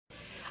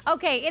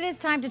Okay, it is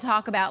time to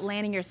talk about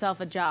landing yourself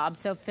a job.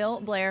 So Phil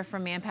Blair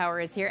from Manpower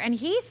is here, and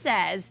he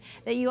says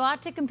that you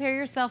ought to compare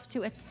yourself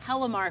to a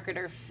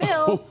telemarketer.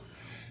 Phil,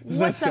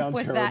 what's up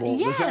with that?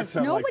 Yes,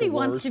 nobody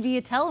wants to be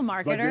a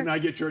telemarketer. But didn't I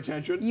get your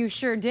attention? You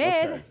sure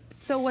did. Okay.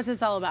 So what's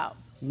this all about?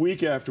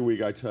 Week after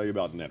week, I tell you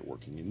about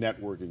networking,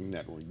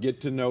 networking. Get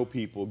to know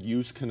people,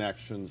 use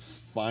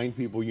connections, find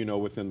people you know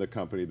within the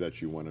company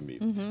that you want to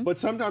meet. But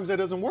sometimes that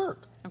doesn't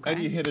work,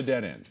 and you hit a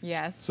dead end.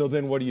 Yes. So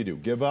then what do?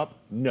 Give up?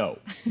 No,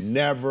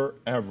 never,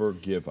 ever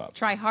give up.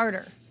 Try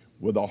harder.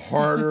 With a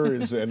harder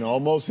is and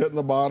almost hitting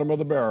the bottom of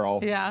the barrel.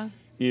 Yeah.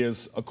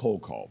 Is a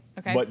cold call.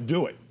 Okay. But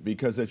do it,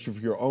 because it's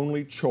your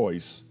only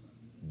choice.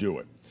 Do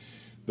it.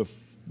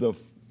 The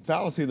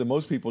fallacy that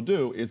most people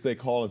do is they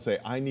call and say,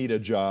 I need a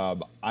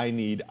job, I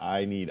need.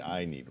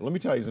 Let me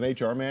tell you, as an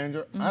HR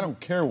manager, I don't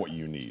care what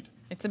you need.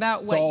 It's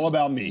about It's all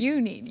about me.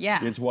 You need,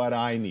 yeah. It's what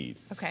I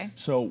need. Okay.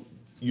 So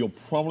you'll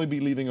probably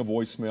be leaving a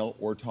voicemail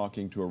or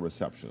talking to a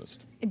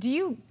receptionist. Do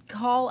you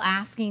call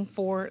asking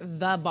for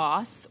the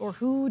boss, or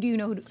who do you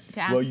know to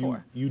ask for?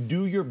 Well, you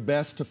do your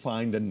best to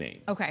find a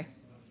name. Okay.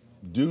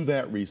 Do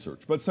that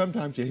research. But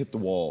sometimes you hit the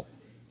wall.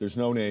 There's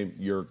no name,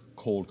 you're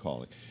cold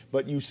calling.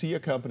 But you see a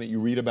company, you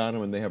read about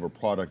them, and they have a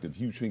product that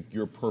you think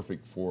you're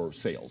perfect for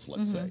sales,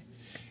 let's say.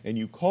 And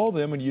you call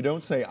them and you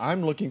don't say,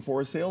 I'm looking for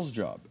a sales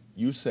job.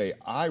 You say,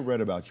 I read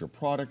about your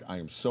product, I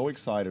am so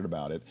excited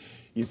about it.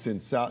 It's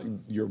in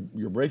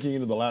you're breaking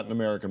into the Latin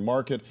American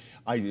market.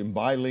 I am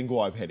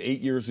bilingual, I've had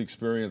 8 years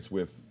experience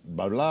with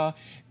blah, blah,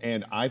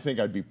 and I think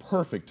I'd be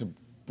perfect to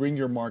bring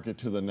your market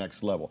to the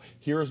next level.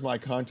 Here's my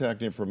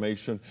contact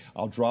information.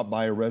 I'll drop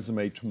by a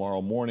resume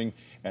tomorrow morning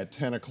at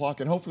 10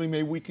 o'clock, and hopefully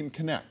maybe we can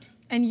connect.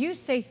 And you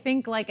say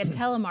think like a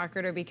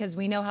telemarketer, because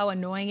we know how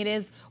annoying it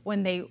is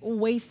when they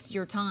waste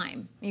your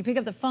time. You pick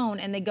up the phone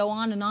and they go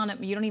on and on,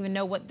 you don't even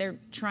know what they're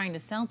trying to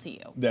sell to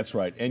you. That's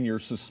right, and you're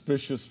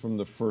suspicious from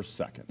the first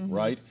second,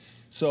 right?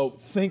 So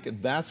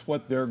think that's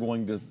what they're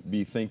going to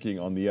be thinking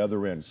on the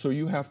other end. So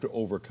you have to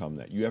overcome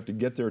that. You have to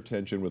get their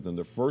attention within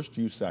the first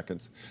few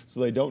seconds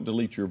so they don't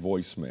delete your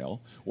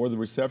voicemail, or the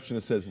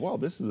receptionist says, well,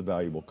 this is a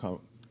valuable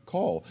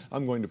call.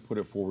 I'm going to put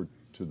it forward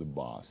to the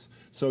boss.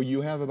 So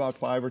you have about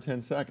 5 or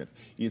 10 seconds.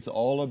 It's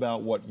all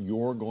about what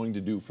you're going to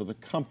do for the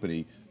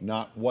company,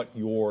 not what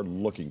you're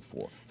looking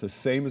for. It's the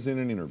same as in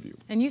an interview.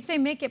 And you say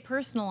make it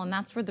personal, and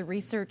that's where the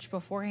research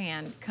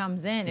beforehand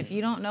comes in. If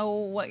you don't know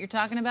what you're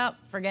talking about,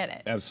 forget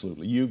it.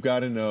 Absolutely. You've got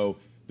to know.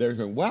 They're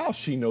going, wow,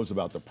 she knows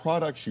about the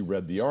product, she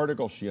read the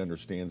article, she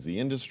understands the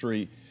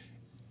industry.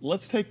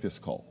 Let's take this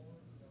call,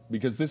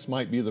 because this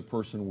might be the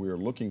person we're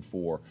looking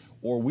for,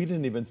 or we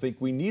didn't even think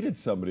we needed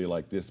somebody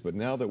like this, but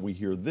now that we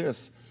hear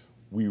this,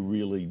 we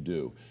really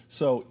do.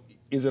 So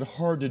is it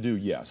hard to do?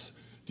 Yes.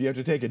 Do you have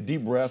to take a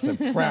deep breath and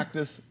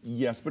practice?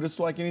 Yes, but it's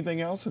like anything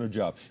else in a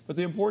job. But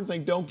the important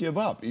thing, don't give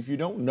up. If you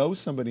don't know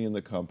somebody in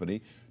the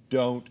company,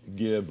 don't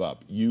give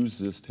up. Use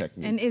this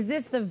technique. And is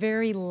this the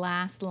very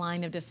last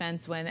line of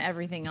defense when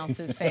everything else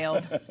has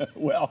failed?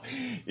 Well,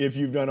 if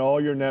you've done all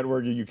your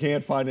networking, you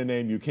can't find a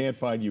name, you can't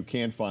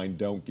find,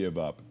 don't give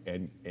up.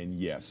 And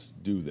yes,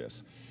 do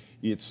this.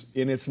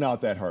 It's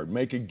not that hard.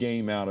 Make a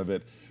game out of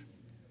it.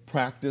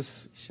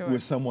 Practice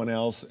with someone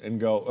else and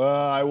go,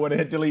 I would have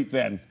hit delete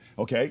then.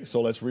 Okay, so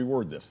let's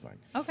reword this thing.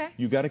 Okay.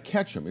 You've got to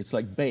catch them. It's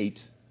like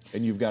bait,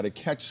 and you've got to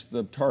catch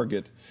the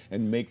target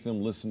and make them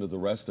listen to the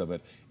rest of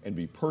it and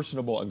be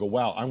personable and go,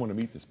 wow, I want to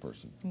meet this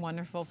person.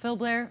 Wonderful. Phil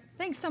Blair,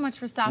 thanks so much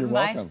for stopping You're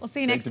by. welcome. We'll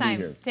see you next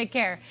time. Take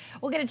care.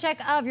 We'll get a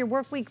check of your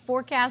work week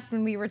forecast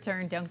when we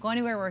return. Don't go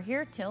anywhere. We're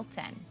here till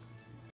 10.